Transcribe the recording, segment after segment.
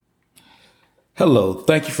Hello,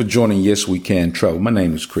 thank you for joining Yes We Can Travel. My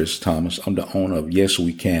name is Chris Thomas. I'm the owner of Yes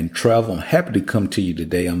We Can Travel. I'm happy to come to you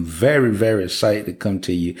today. I'm very excited to come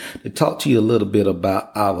to you to talk to you a little bit about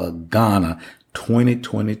our Ghana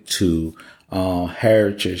 2022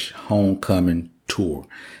 Heritage Homecoming Tour.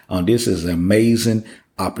 This is an amazing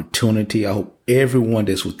opportunity. I hope everyone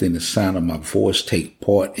that's within the sound of my voice take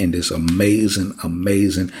part in this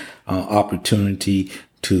amazing opportunity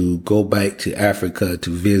to go back to Africa, to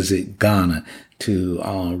visit Ghana, to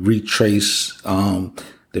retrace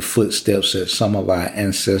the footsteps that some of our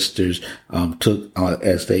ancestors took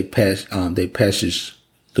as they passed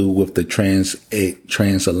through with the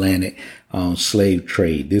transatlantic slave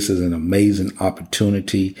trade. This is an amazing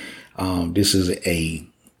opportunity. This is a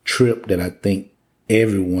trip that I think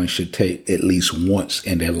everyone should take at least once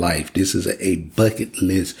in their life. This is a bucket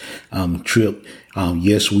list trip.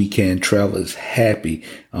 Yes, We Can Travel is happy.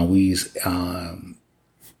 We's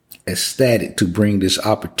ecstatic to bring this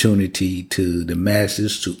opportunity to the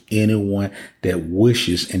masses, to anyone that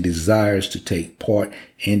wishes and desires to take part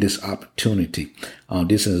in this opportunity.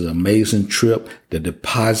 This is an amazing trip. The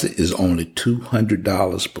deposit is only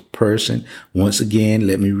 $200 per person. Once again,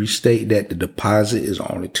 let me restate that the deposit is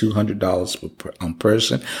only $200 per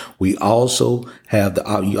person. You also have the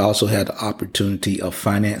opportunity of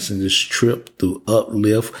financing this trip through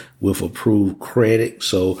Uplift with approved credit.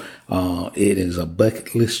 So it is a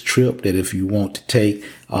bucket list trip that if you want to take,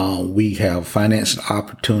 we have financing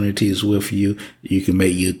opportunities with you. You can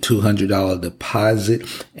make your $200 deposit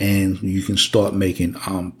and you can start making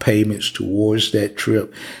payments towards that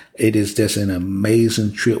trip. It is just an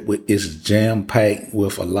amazing trip. It's jam packed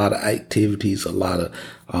with a lot of activities, a lot of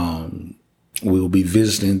we'll be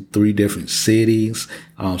visiting 3 different cities,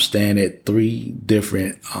 staying at 3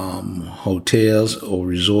 different hotels or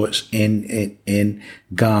resorts in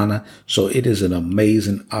Ghana. So it is an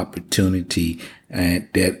amazing opportunity, and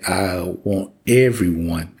that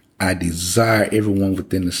I desire everyone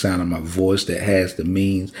within the sound of my voice that has the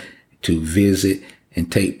means to visit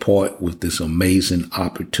and take part with this amazing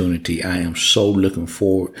opportunity. I am so looking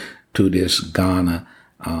forward to this Ghana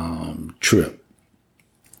trip.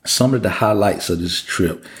 Some of the highlights of this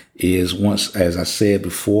trip is, as I said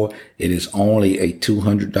before, it is only a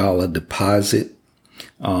 $200 deposit.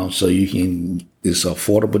 So it's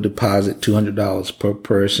affordable deposit, $200 per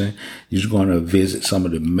person. You're going to visit some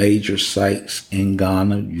of the major sites in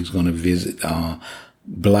Ghana. You're going to visit,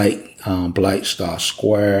 Blight Star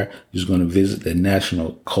Square. You're going to visit the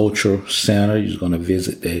National Cultural Center. You're going to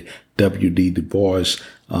visit the W.D. Du Bois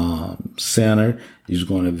Center. You're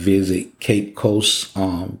going to visit Cape Coast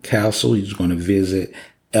Castle. You're going to visit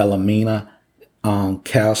Elmina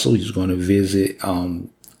Castle. You're going to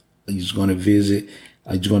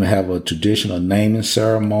have a traditional naming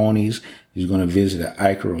ceremonies. You're going to visit the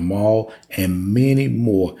Accra Mall and many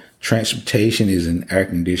more. Transportation is in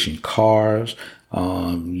air-conditioned cars.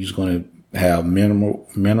 You're going to have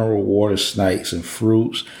mineral water, snacks, and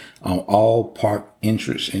fruits. All park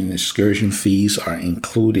entrance and excursion fees are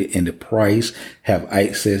included in the price. Have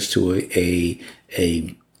access to a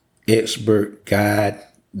expert guide,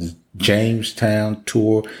 Jamestown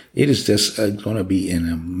tour. It is just going to be an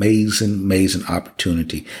amazing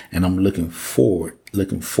opportunity, and I'm looking forward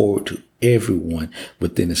to everyone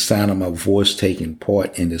within the sound of my voice taking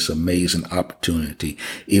part in this amazing opportunity.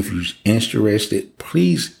 If you're interested,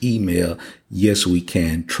 please email Yes We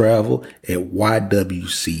Can Travel at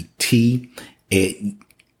YWCT at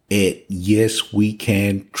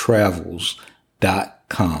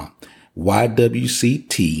yeswecantravels.com.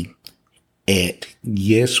 YWCT at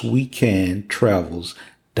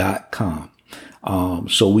yeswecantravels.com.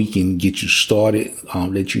 So we can get you started,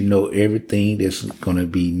 let you know everything that's going to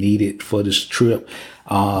be needed for this trip.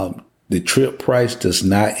 The trip price does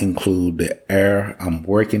not include the air. I'm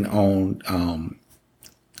working on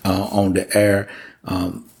the air.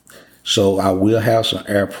 So I will have some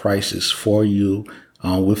air prices for you,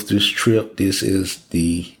 with this trip. This is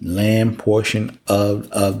the land portion of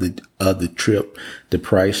the trip. The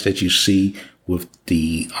price that you see with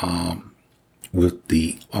the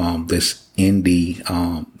that's in the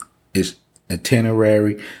is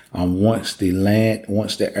itinerary. Once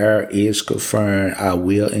the air is confirmed, I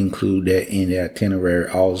will include that in the itinerary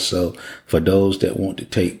also for those that want to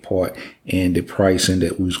take part in the pricing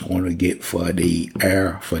that we're going to get for the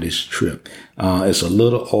air for this trip. It's a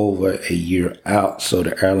little over a year out, so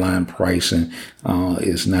the airline pricing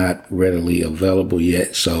is not readily available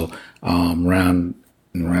yet. So around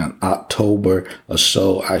October or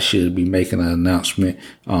so, I should be making an announcement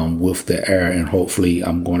with the air, and hopefully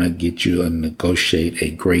I'm going to get you and negotiate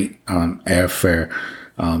a great airfare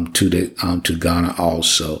to Ghana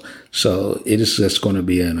also. So it is just going to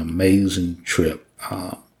be an amazing trip.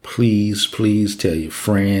 Please tell your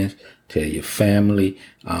friends, tell your family,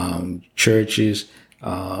 churches,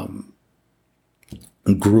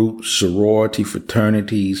 groups, sorority,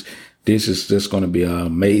 fraternities. This is just going to be an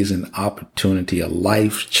amazing opportunity, a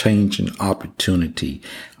life-changing opportunity.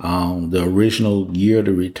 The original year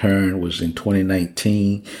to return was in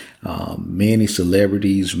 2019. Many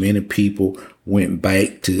celebrities, many people went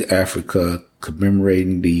back to Africa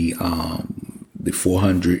commemorating the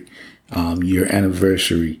 400 year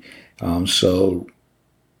anniversary. So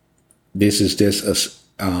this is just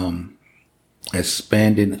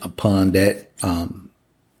expanding upon that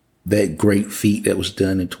great feat that was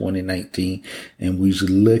done in 2019. And we're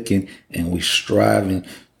looking and we're striving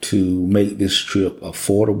to make this trip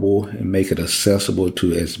affordable and make it accessible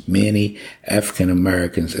to as many African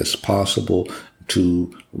Americans as possible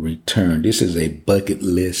to return. This is a bucket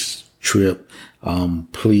list trip.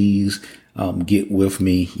 Please get with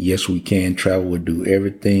me. Yes, we can travel. We'll do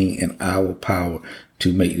everything in our power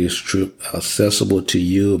to make this trip accessible to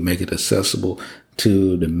you, make it accessible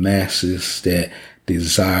to the masses that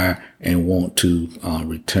desire and want to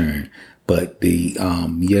return. But the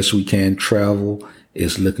Yes We Can Travel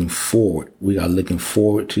is looking forward. We are looking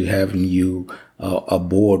forward to having you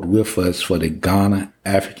aboard with us for the Ghana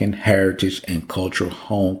African Heritage and Cultural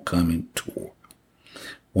Homecoming Tour.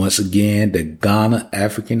 Once again, the Ghana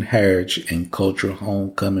African Heritage and Cultural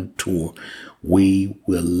Homecoming Tour. We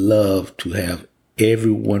will love to have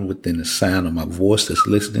everyone within the sound of my voice that's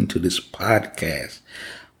listening to this podcast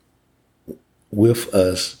with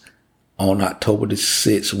us on October the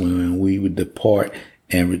 6th when we would depart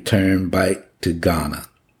and return back to Ghana.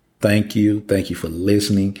 Thank you. Thank you for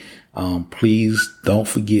listening. Please don't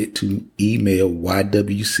forget to email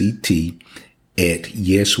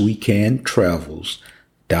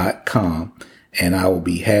ywct@yeswecantravels.com, and I will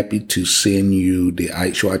be happy to send you the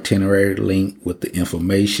actual itinerary link with the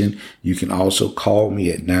information. You can also call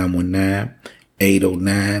me at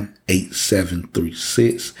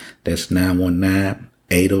 919-809-8736. That's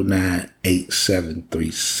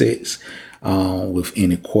 919-809-8736. With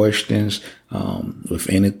any questions, with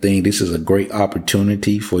anything. This is a great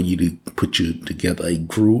opportunity for you to put together a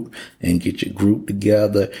group and get your group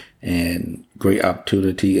together, and great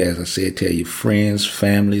opportunity, as I said, tell your friends,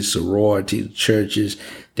 families, sororities, churches.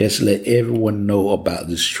 Just let everyone know about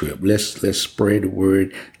this trip. Let's spread the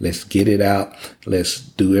word. Let's get it out. Let's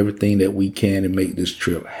do everything that we can to make this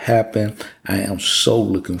trip happen. I am so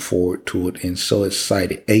looking forward to it and so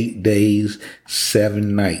excited. 8 days,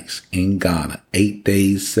 7 nights in Ghana. 8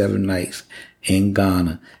 days, 7 nights in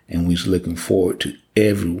Ghana. And we're looking forward to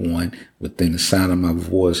everyone within the sound of my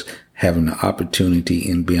voice having the opportunity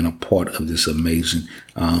and being a part of this amazing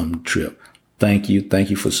trip. Thank you. Thank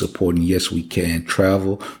you for supporting Yes We Can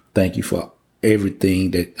Travel. Thank you for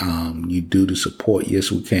everything that you do to support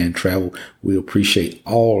Yes We Can Travel. We appreciate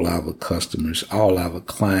all our customers, all our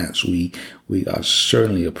clients. We are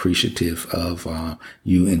certainly appreciative of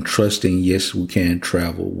you entrusting Yes We Can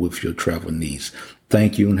Travel with your travel needs.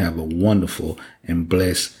 Thank you and have a wonderful and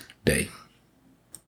blessed day.